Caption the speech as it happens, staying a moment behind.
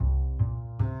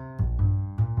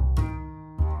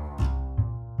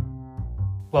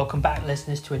Welcome back,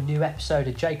 listeners, to a new episode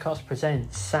of JCOS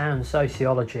Presents Sound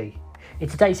Sociology. In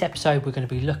today's episode, we're going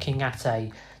to be looking at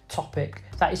a topic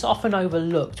that is often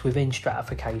overlooked within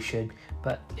stratification,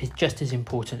 but is just as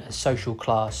important as social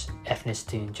class,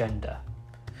 ethnicity and gender.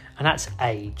 And that's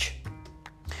age.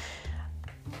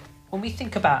 When we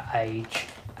think about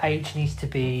age needs to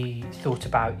be thought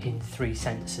about in three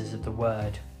senses of the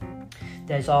word.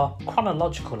 There's our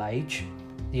chronological age,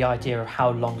 the idea of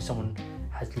how long someone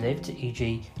has lived,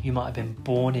 e.g. you might have been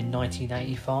born in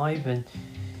 1985 and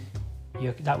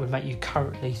that would make you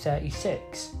currently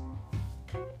 36.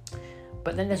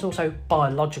 But then there's also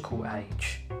biological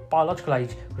age. Biological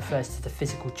age refers to the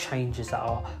physical changes that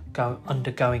are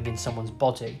undergoing in someone's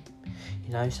body.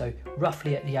 So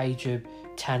roughly at the age of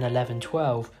 10, 11,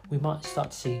 12, we might start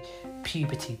to see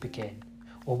puberty begin.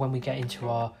 Or when we get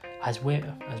into as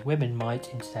women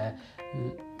might, into their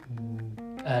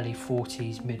early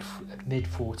 40s, mid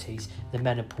 40s, the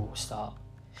menopause start.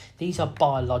 These are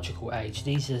biological age.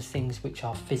 These are the things which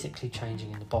are physically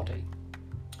changing in the body.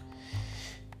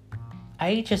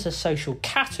 Age as a social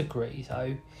category,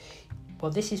 though,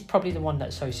 well, this is probably the one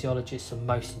that sociologists are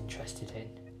most interested in.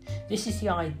 This is the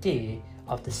idea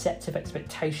of the sets of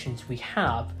expectations we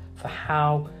have for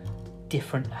how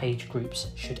different age groups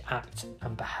should act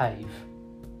and behave.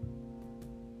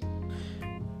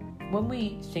 When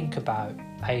we think about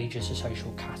age as a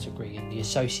social category and the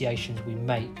associations we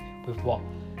make with what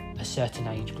a certain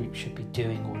age group should be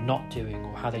doing or not doing,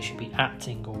 or how they should be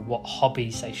acting, or what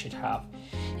hobbies they should have,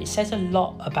 it says a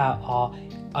lot about our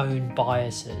own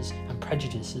biases and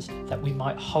prejudices that we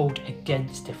might hold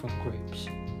against different groups.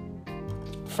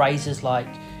 Phrases like,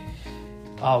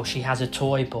 "oh, she has a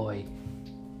toy boy,"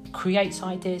 creates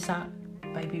ideas that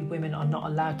maybe women are not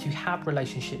allowed to have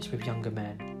relationships with younger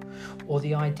men. Or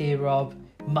the idea of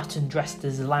mutton dressed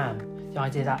as lamb, the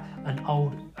idea that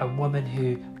a woman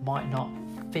who might not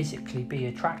physically be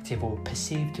attractive or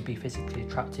perceived to be physically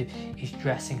attractive is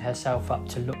dressing herself up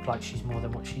to look like she's more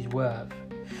than what she's worth.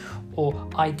 Or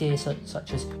ideas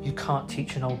such as you can't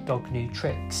teach an old dog new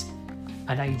tricks,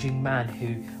 an ageing man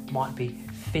who might be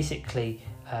physically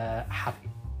have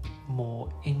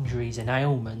more injuries and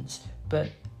ailments, but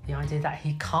the idea that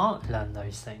he can't learn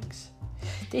those things.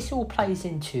 This all plays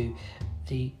into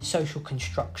the social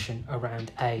construction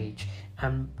around age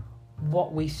and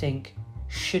what we think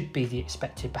should be the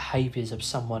expected behaviours of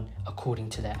someone according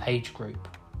to their age group.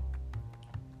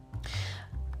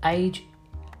 Age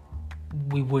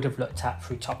we would have looked at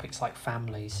through topics like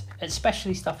families,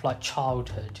 especially stuff like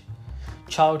childhood.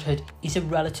 Childhood is a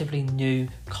relatively new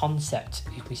concept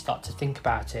if we start to think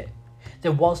about it.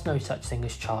 There was no such thing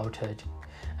as childhood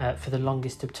for the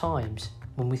longest of times.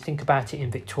 When we think about it in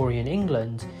Victorian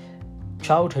England,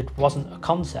 childhood wasn't a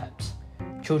concept.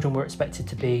 Children were expected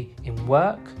to be in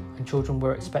work, and children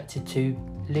were expected to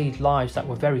lead lives that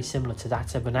were very similar to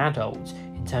that of an adult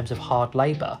in terms of hard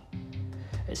labour,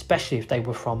 especially if they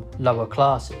were from lower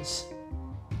classes.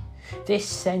 This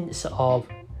sense of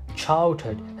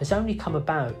childhood has only come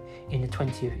about in the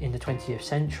 20th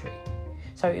century.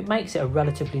 So it makes it a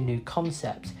relatively new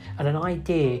concept and an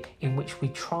idea in which we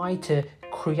try to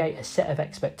create a set of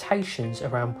expectations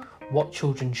around what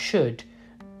children should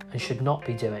and should not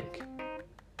be doing.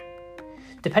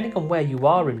 Depending on where you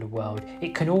are in the world,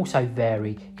 it can also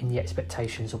vary in the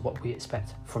expectations of what we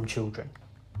expect from children.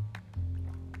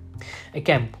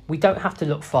 Again, we don't have to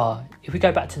look far. If we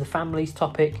go back to the families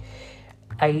topic,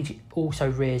 age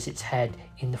also rears its head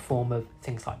in the form of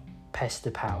things like pest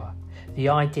to power. The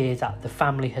idea that the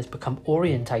family has become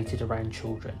orientated around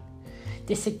children.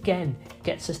 This again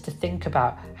gets us to think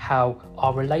about how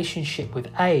our relationship with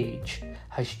age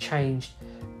has changed,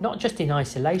 not just in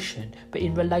isolation, but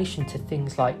in relation to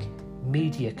things like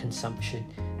media consumption,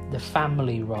 the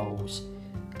family roles,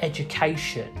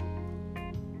 education.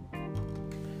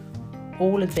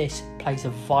 All of this plays a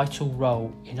vital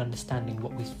role in understanding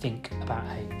what we think about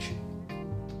age.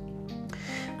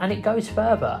 And it goes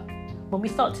further. When we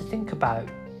start to think about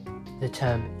the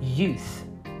term youth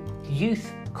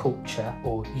culture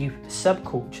or youth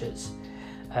subcultures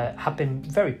have been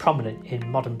very prominent in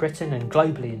modern Britain and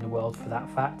globally in the world for that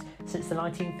fact since the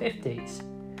 1950s.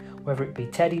 Whether it be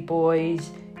teddy boys,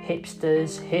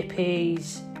 hipsters,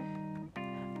 hippies,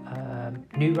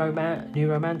 new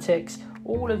romantics,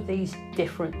 all of these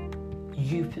different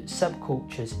youth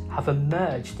subcultures have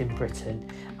emerged in Britain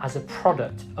as a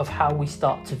product of how we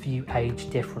start to view age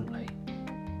differently.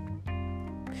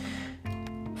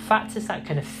 Factors that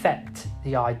can affect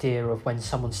the idea of when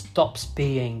someone stops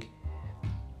being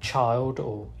child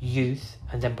or youth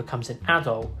and then becomes an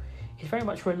adult is very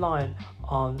much reliant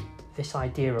on this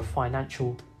idea of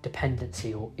financial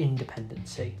dependency or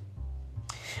independency.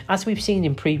 As we've seen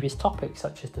in previous topics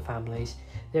such as the families,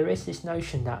 there is this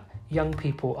notion that young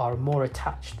people are more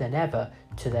attached than ever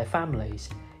to their families,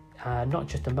 not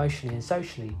just emotionally and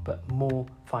socially, but more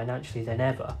financially than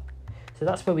ever. So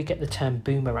that's where we get the term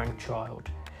boomerang child,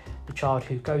 the child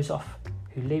who goes off,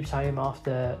 who leaves home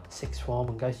after sixth form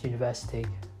and goes to university,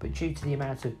 but due to the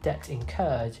amount of debt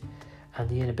incurred and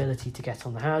the inability to get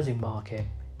on the housing market,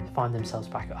 find themselves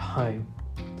back at home.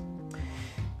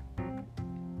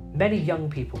 Many young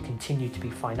people continue to be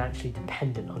financially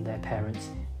dependent on their parents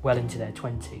well into their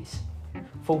 20s.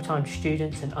 Full-time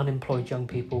students and unemployed young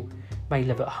people may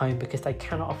live at home because they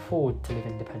cannot afford to live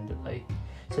independently.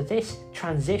 So this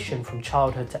transition from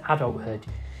childhood to adulthood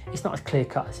is not as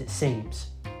clear-cut as it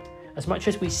seems. As much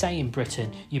as we say in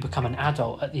Britain you become an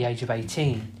adult at the age of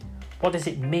 18, what does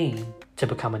it mean to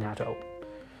become an adult?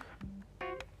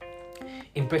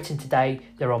 In Britain today,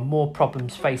 there are more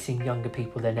problems facing younger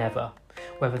people than ever,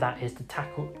 whether that is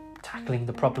tackling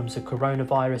the problems of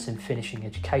coronavirus and finishing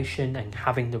education and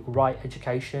having the right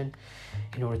education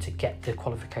in order to get the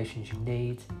qualifications you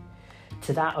need,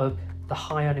 to that of the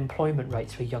high unemployment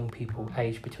rates for young people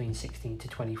aged between 16 to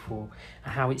 24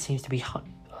 and how it seems to be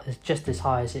just as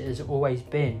high as it has always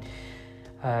been,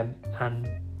 and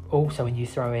also when you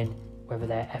throw in whether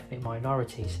they're ethnic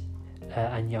minorities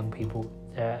and young people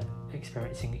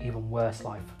experiencing even worse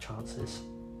life chances.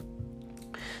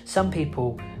 Some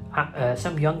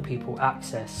young people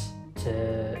access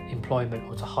to employment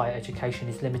or to higher education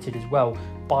is limited as well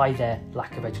by their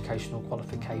lack of educational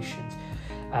qualifications,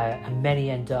 and many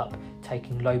end up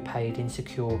taking low paid,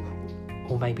 insecure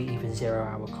or maybe even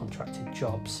 0-hour contracted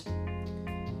jobs.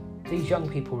 These young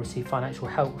people receive financial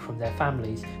help from their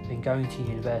families when going to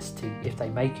university if they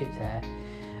make it there,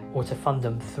 or to fund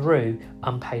them through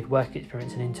unpaid work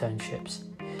experience and internships.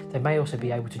 They may also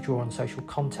be able to draw on social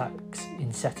contacts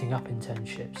in setting up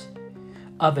internships.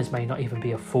 Others may not be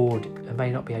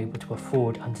able to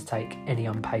afford to undertake any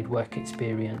unpaid work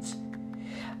experience.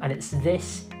 And it's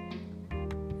these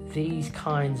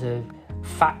kinds of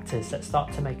factors that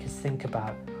start to make us think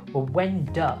about, well, when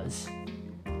does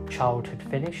childhood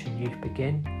finish and youth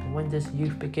begin? And when does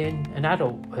youth begin and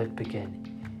adulthood begin?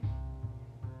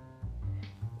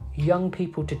 Young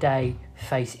people today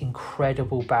face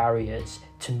incredible barriers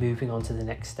to moving on to the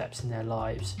next steps in their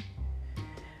lives.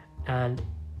 And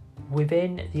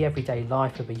within the everyday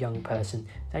life of a young person,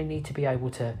 they need to be able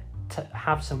to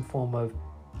have some form of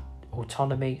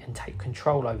autonomy and take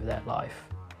control over their life.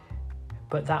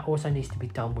 But that also needs to be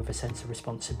done with a sense of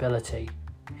responsibility.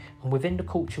 And within the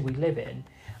culture we live in,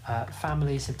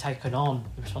 families have taken on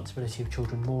the responsibility of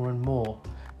children more and more,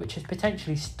 which has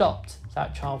potentially stopped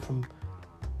that child from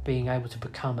being able to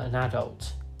become an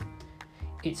adult.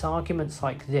 It's arguments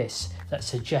like this that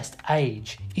suggest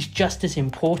age is just as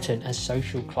important as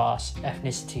social class,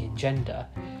 ethnicity and gender,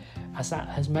 as that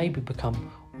has maybe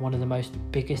become one of the most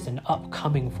biggest and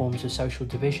upcoming forms of social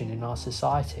division in our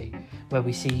society, where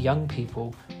we see young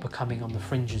people becoming on the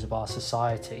fringes of our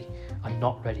society and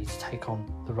not ready to take on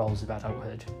the roles of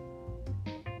adulthood.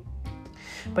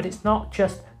 But it's not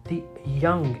just the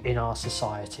young in our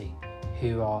society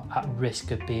who are at risk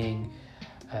of being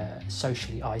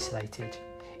socially isolated.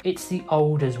 It's the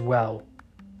old as well.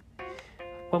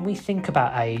 When we think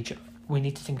about age, we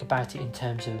need to think about it in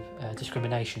terms of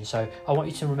discrimination. So I want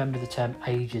you to remember the term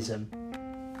ageism.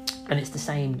 And it's the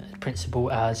same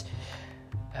principle as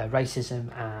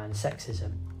racism and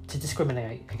sexism, to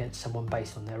discriminate against someone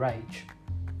based on their age,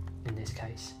 in this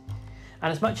case.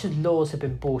 And as much as laws have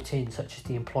been brought in, such as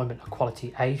the Employment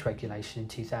Equality Age Regulation in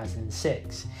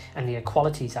 2006 and the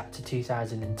Equalities Act of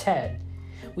 2010,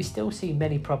 we still see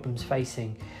many problems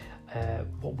facing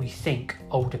what we think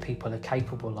older people are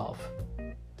capable of.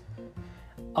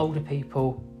 Older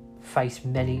people face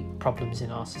many problems in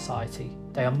our society.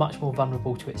 They are much more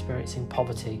vulnerable to experiencing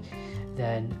poverty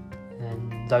than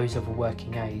those of a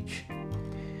working age.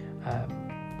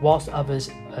 Whilst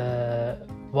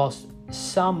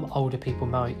some older people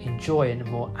might enjoy a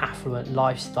more affluent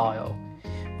lifestyle,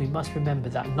 we must remember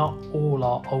that not all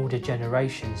our older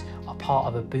generations are part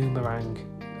of a boomerang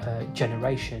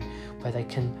generation where they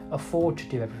can afford to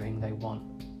do everything they want.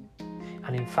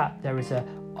 And in fact, there is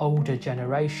an older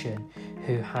generation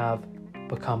who have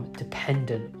become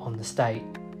dependent on the state,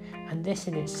 and this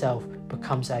in itself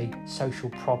becomes a social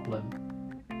problem.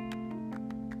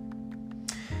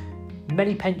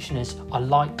 Many pensioners are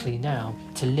likely now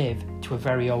to live to a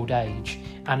very old age,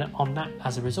 and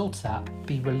as a result of that,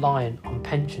 be reliant on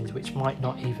pensions which might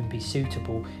not even be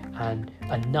suitable and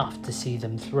enough to see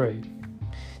them through.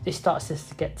 This starts us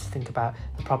to get to think about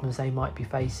the problems they might be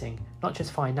facing, not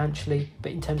just financially,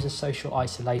 but in terms of social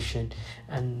isolation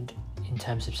and in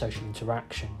terms of social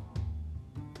interaction.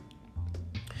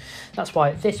 That's why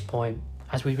at this point,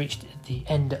 as we reached the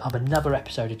end of another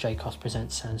episode of JCOS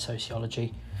Presents Sound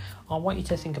Sociology, I want you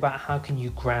to think about how can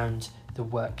you ground the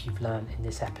work you've learned in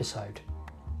this episode.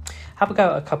 Have a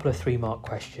go at a couple of 3-mark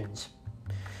questions.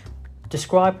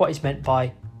 Describe what is meant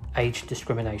by age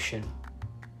discrimination.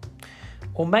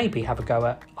 Or maybe have a go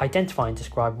at identify and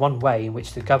describe one way in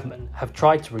which the government have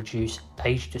tried to reduce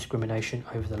age discrimination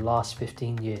over the last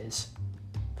 15 years.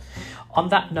 On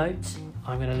that note,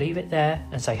 I'm going to leave it there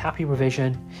and say happy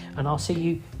revision, and I'll see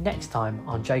you next time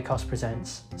on JCOS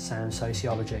Presents Sound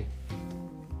Sociology.